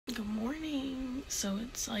So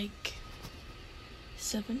it's like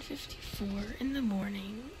 7:54 in the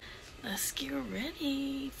morning. Let's get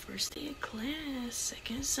ready. First day of class,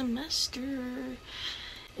 second semester.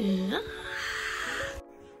 Yeah.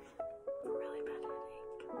 Really bad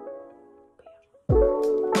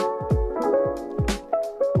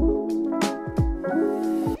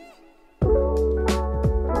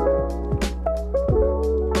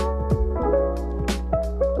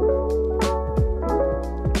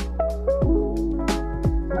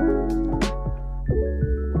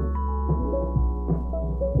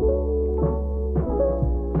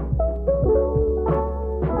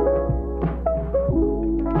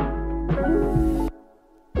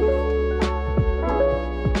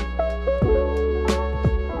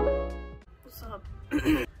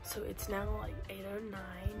So it's now like 8:09,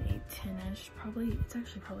 8:10ish, probably. It's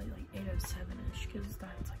actually probably like 8:07ish because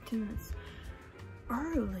that's like 2 minutes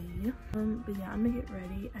early. But yeah, I'm gonna get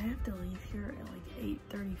ready. I have to leave here at like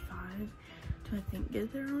 8:35 to, I think,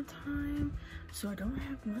 get there on time. So I don't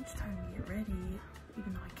have much time to get ready,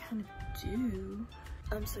 even though I kind of do.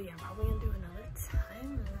 So yeah, I'm probably gonna do another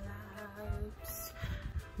time lapse.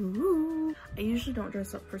 Ooh. I usually don't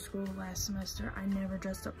dress up for school. Last semester, I never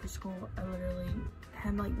dressed up for school. I literally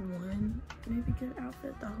had like one maybe good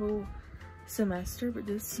outfit the whole semester, but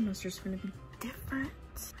this semester is gonna be different.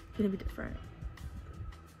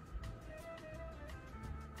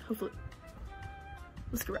 Hopefully.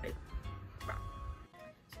 Let's get ready.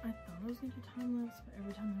 So I thought I was gonna do time lapse, but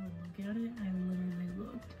every time I would look at it, I literally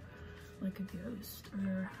looked like a ghost,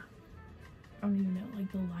 or I don't even know,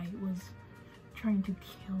 like the light was trying to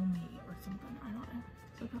kill me or something. I don't know.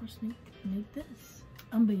 So I thought I'd just make this.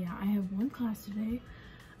 But yeah, I have one class today.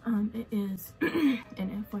 It is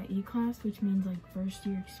an FYE class, which means like first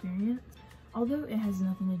year experience. Although it has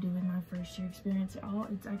nothing to do with my first year experience at all,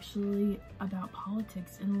 it's actually about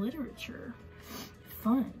politics and literature.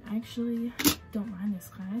 Fun. I actually don't mind this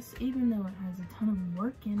class, even though it has a ton of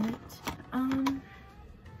work in it.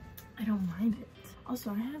 I don't mind it.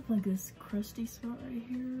 Also, I have like this crusty spot right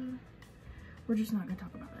here. We're just not gonna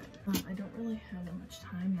talk about it. I don't really have that much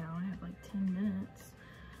time now. I have like 10 minutes.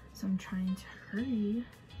 So I'm trying to hurry.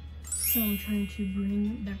 So I'm trying to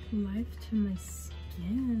bring back life to my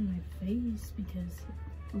skin and my face because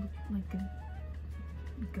I look like a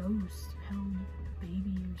ghost, pale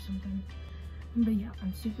baby or something. But yeah,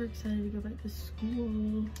 I'm super excited to go back to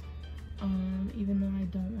school. Even though I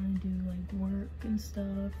don't want to do like work and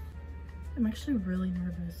stuff. I'm actually really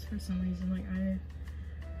nervous for some reason. Like I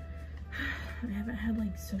haven't had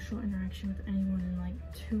like social interaction with anyone in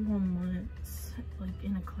like 2 whole months, like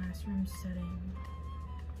in a classroom setting.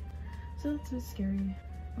 So that's so scary.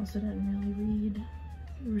 Also didn't really read.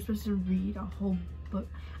 We were supposed to read a whole book.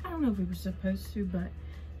 I don't know if we were supposed to, but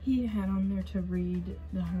he had on there to read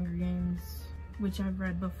The Hunger Games, which I've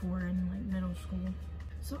read before in like middle school.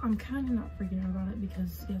 So I'm kind of not freaking out about it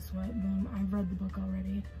because guess what? Boom, I've read the book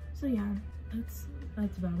already. So yeah, that's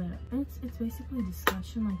about it. And it's basically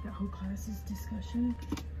discussion, like that whole class is discussion.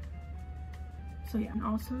 So yeah, and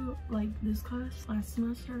also like this class last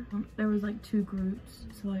semester, there was like 2 groups.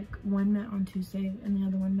 So like one met on Tuesday and the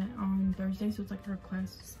other one met on Thursday. So it's like our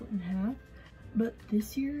class was split in half. But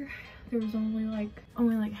this year, there was only like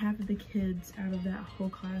half of the kids out of that whole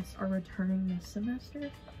class are returning this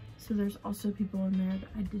semester. So there's also people in there that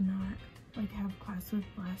I did not like have class with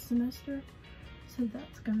last semester. So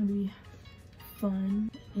that's gonna be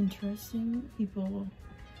fun, interesting. People,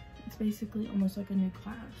 it's basically almost like a new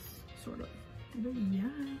class, sort of. But yeah,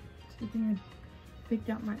 it's a good thing I picked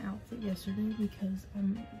out my outfit yesterday because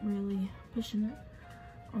I'm really pushing it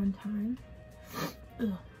on time.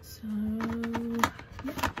 Ugh. So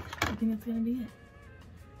yeah, I think that's gonna be it.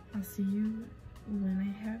 I'll see you when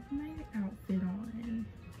I have my outfit on.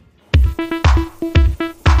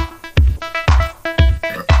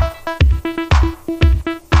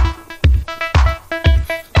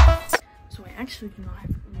 So I actually do not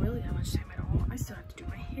have really that much time at all. I still have to do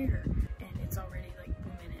my hair, and it's already like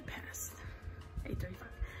 1 minute past 8:35,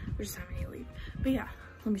 which is time I need to leave. But yeah,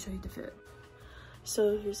 let me show you the fit.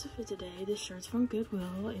 So here's the fit today. This shirt's from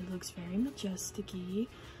Goodwill. It looks very majestic-y.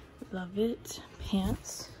 Love it.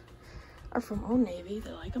 Pants are from Old Navy.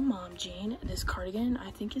 They're like a mom jean. This cardigan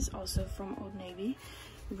I think is also from Old Navy.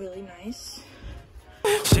 Really nice.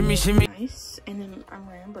 Shimmy, shimmy. Nice. And then I'm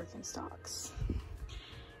wearing Birkenstocks.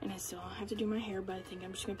 And I still have to do my hair, but I think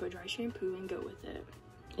I'm just gonna put dry shampoo and go with it.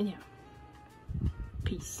 And yeah.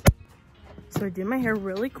 Peace. So I did my hair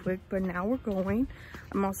really quick, but now we're going.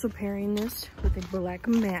 I'm also pairing this with a black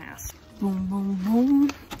mask. Boom, boom, boom.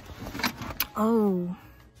 Oh,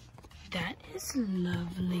 that is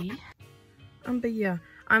lovely. But yeah,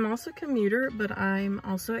 I'm also a commuter, but I'm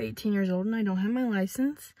also 18 years old and I don't have my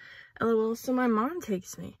license. LOL, so my mom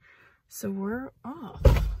takes me. So we're off.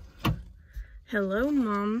 Hello,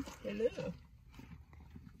 Mom. Hello.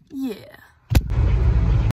 Yeah.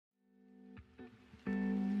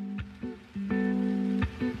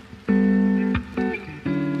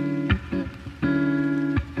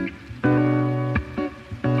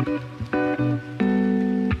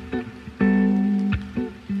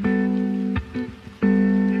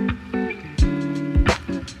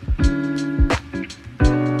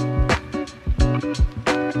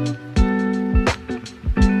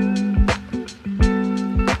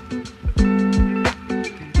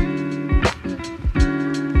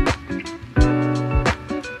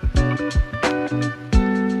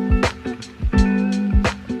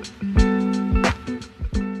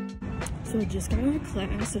 So I just got out of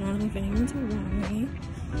class. I don't know if anyone's around me.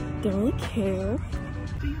 Don't really care.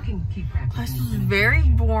 Class was very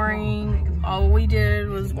boring. All we did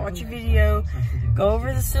was watch a video, go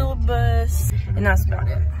over the syllabus, and that's about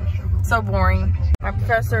it. So boring. My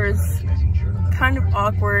professor is kind of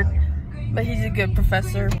awkward, but he's a good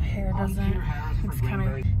professor. Hair doesn't, it's kind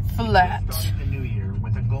of flat.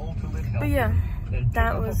 But yeah,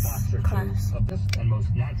 that was class.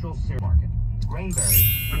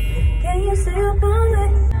 Can you stay up all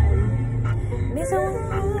night?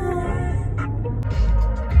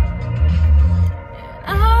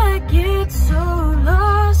 I get so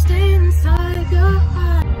lost inside your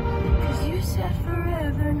heart. Cause you said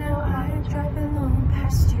forever, now I drive alone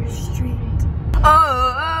past your street.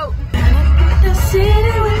 Oh, the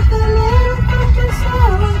city with a little fucking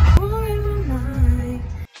soul.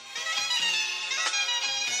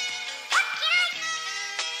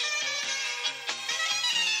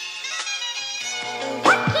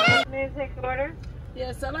 May I take the order?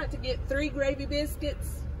 Yes, I'd like to get 3 gravy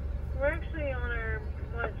biscuits. We're actually on our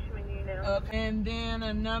lunch menu now. Okay. And then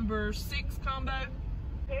a number 6 combo.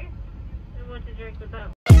 Okay. And what to drink with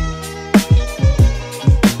that?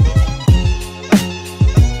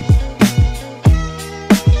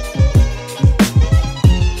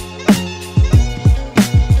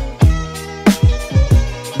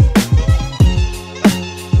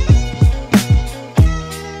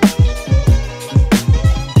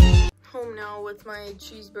 With my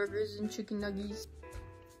cheeseburgers and chicken nuggets.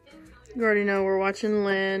 You already know we're watching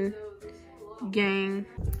Lynn Gang.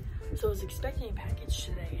 So I was expecting a package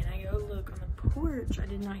today and I go look on the porch. I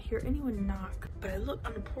did not hear anyone knock, but I look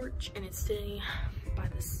on the porch and it's sitting by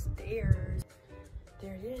the stairs.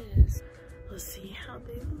 There it is. Let's see how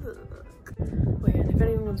they look. Wait, and if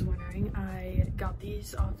anyone's wondering, I got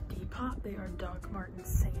these off Depop. They are Doc Martens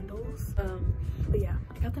sandals. But yeah,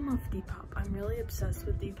 I got them off Depop. I'm really obsessed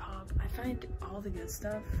with Depop. I find all the good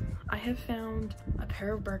stuff. I have found a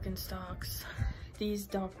pair of Birkenstocks, these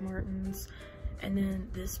Doc Martens, and then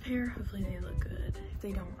this pair. Hopefully they look good. If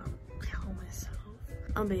they don't, I'll kill myself.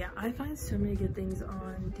 But yeah, I find so many good things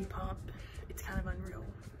on Depop. It's kind of unreal.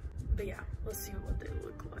 But yeah, let's see what they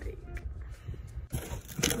look like.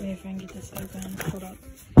 Wait, if I can get this open. Hold up.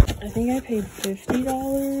 I think I paid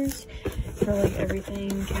 $50 for like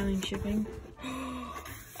everything, counting shipping.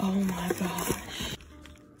 Oh my gosh.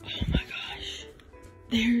 Oh my gosh.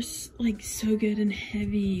 They're like so good and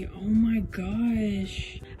heavy. Oh my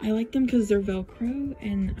gosh. I like them because they're Velcro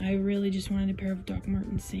and I really just wanted a pair of Doc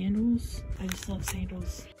Martens sandals. I just love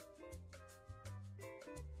sandals.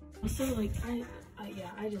 Also, like,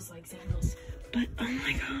 I just like sandals. But oh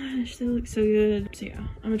my gosh, they look so good. So yeah, I'm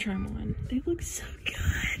gonna try them on. They look so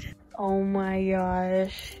good. Oh my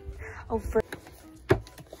gosh. Oh,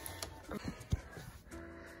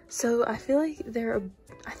 so I feel like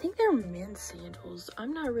I think they're men's sandals.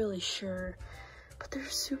 I'm not really sure, but they're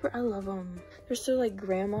super, I love them. They're so like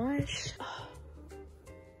grandma-ish. Oh,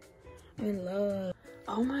 I'm in love.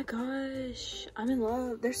 Oh my gosh, I'm in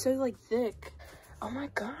love. They're so like thick. Oh my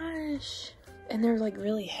gosh. And they're like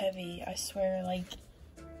really heavy, I swear, like,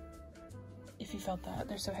 if you felt that,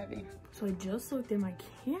 they're so heavy. So I just looked at my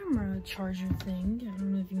camera charger thing. I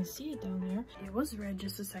don't know if you can see it down there. It was red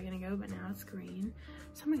just a second ago, but now it's green.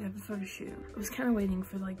 So I'm gonna have a photo shoot. I was kind of waiting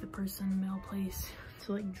for like the person in the mail place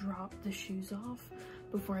to like drop the shoes off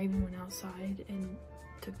before I even went outside and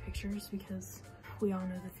took pictures, because we all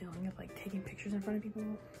know the feeling of like taking pictures in front of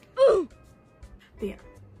people. But yeah,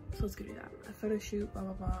 so let's go do that. A photo shoot, blah,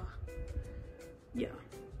 blah, blah. Yeah,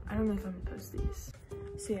 I don't know if I'm gonna post these.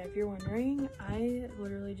 So yeah, if you're wondering, I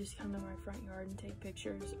literally just come to my front yard and take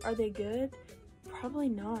pictures. Are they good? Probably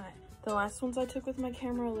not. The last ones I took with my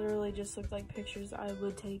camera literally just looked like pictures I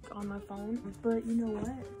would take on my phone. But you know what?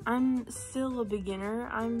 I'm still a beginner.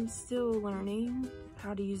 I'm still learning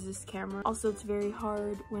how to use this camera. Also, it's very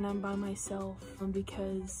hard when I'm by myself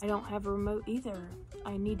because I don't have a remote either.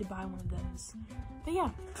 I need to buy one of those. But yeah,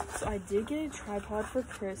 so I did get a tripod for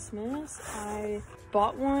Christmas. I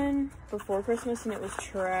bought one before Christmas and it was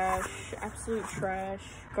trash, absolute trash,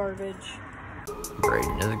 garbage.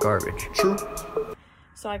 Braden is garbage. True.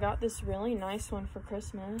 So I got this really nice one for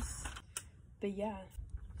Christmas. But yeah,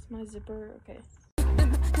 it's my zipper, okay.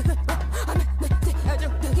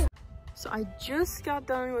 So I just got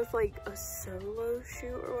done with like a solo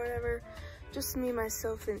shoot or whatever. Just me,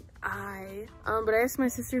 myself, and I. But I asked my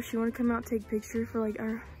sister if she wanted to come out and take pictures for like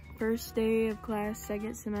our first day of class,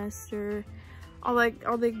 second semester. All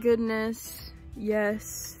the goodness.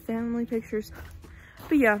 Yes, family pictures.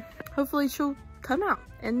 But yeah, hopefully she'll come out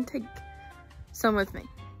and take some with me.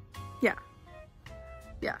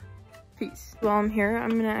 Yeah. Peace. While I'm here,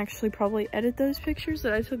 I'm gonna actually probably edit those pictures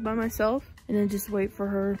that I took by myself and then just wait for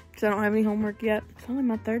her because I don't have any homework yet. It's only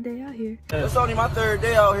my 3rd day out here. It's only my 3rd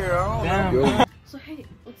day out here. I don't know. So hey,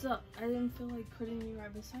 what's up? I didn't feel like putting you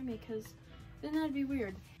right beside me because then that'd be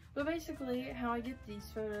weird. But basically, how I get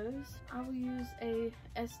these photos, I will use a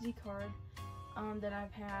SD card that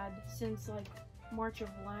I've had since like March of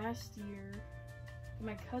last year.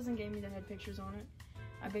 My cousin gave me that had pictures on it.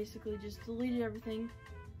 I basically just deleted everything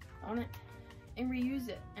on it and reuse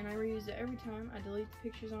it. And I reuse it every time. I delete the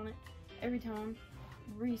pictures on it every time.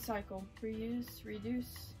 Recycle, reuse,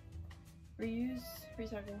 reduce, reuse,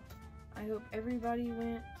 recycle. I hope everybody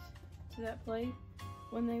went to that play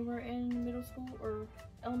when they were in middle school or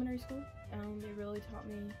elementary school. They really taught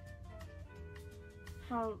me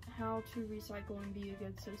how to recycle and be a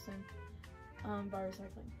good citizen by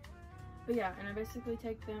recycling. But yeah, and I basically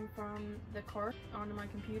take them from the cart onto my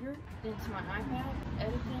computer, then to my iPad,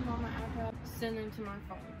 edit them on my iPad, send them to my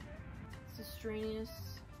phone. It's a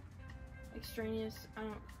extraneous, I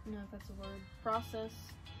don't know if that's a word, process,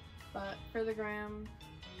 but for the gram,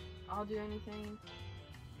 I'll do anything,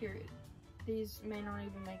 period. These may not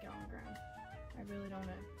even make it on the gram. I really don't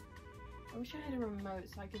know. I wish I had a remote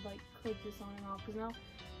so I could like click this on and off, because now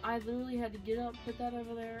I literally had to get up, put that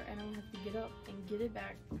over there, and I would have to get up and get it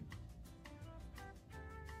back.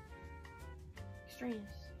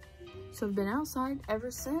 Extraneous. So I've been outside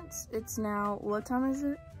ever since. It's now, what time is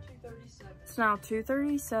it? 2:37. It's now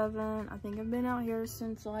 2:37. I think I've been out here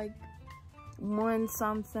since like 1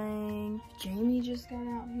 something. Jamie just got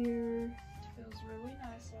out here. It feels really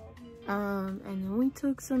nice out here. And then we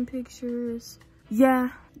took some pictures. Yeah.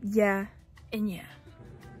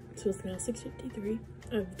 So it's now 6:53.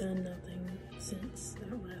 I've done nothing since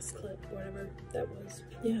that last clip, whatever that was.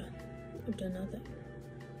 Yeah, I've done nothing.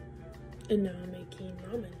 And now I'm making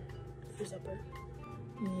ramen for supper.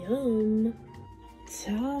 Yum.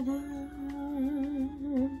 Ta-da!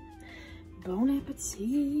 Bon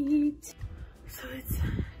appetit! So it's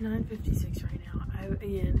 9:56 right now. I've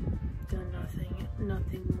again done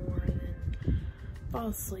nothing more than fall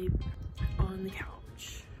asleep on the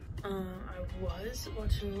couch. I was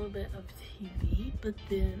watching a little bit of TV, but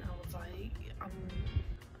then I was like,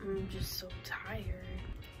 I'm just so tired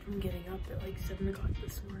from getting up at like 7 o'clock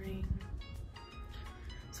this morning.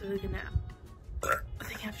 So I took a nap. I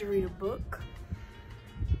think I have to read a book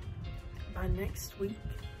by next week.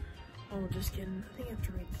 Oh, just kidding. I think I have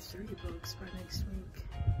to read 3 books by next week.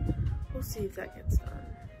 We'll see if that gets done.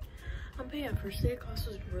 But yeah, first day of class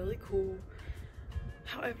was really cool.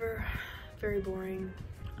 However, very boring.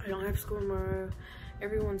 I don't have school tomorrow.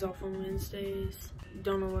 Everyone's off on Wednesdays.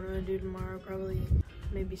 Don't know what I'm gonna do tomorrow. Probably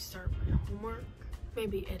maybe start my homework.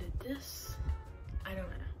 Maybe edit this. I don't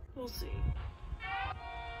know. We'll see.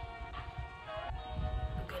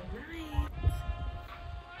 Good night.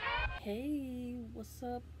 Hey, what's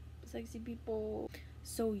up, sexy people?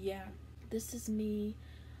 So yeah, this is me.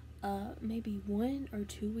 Maybe 1 or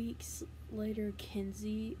 2 weeks later,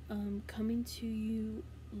 Kenzie, coming to you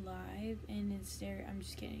live and in stereo. I'm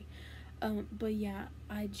just kidding. But yeah,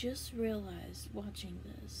 I just realized watching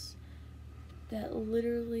this that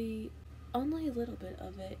literally only a little bit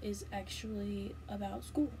of it is actually about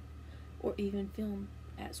school or even film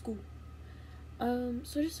at school.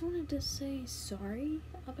 So I just wanted to say sorry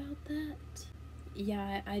about that.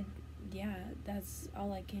 Yeah, yeah, that's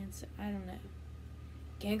all I can say. I don't know.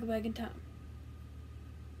 Can't go back in time.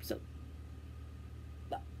 So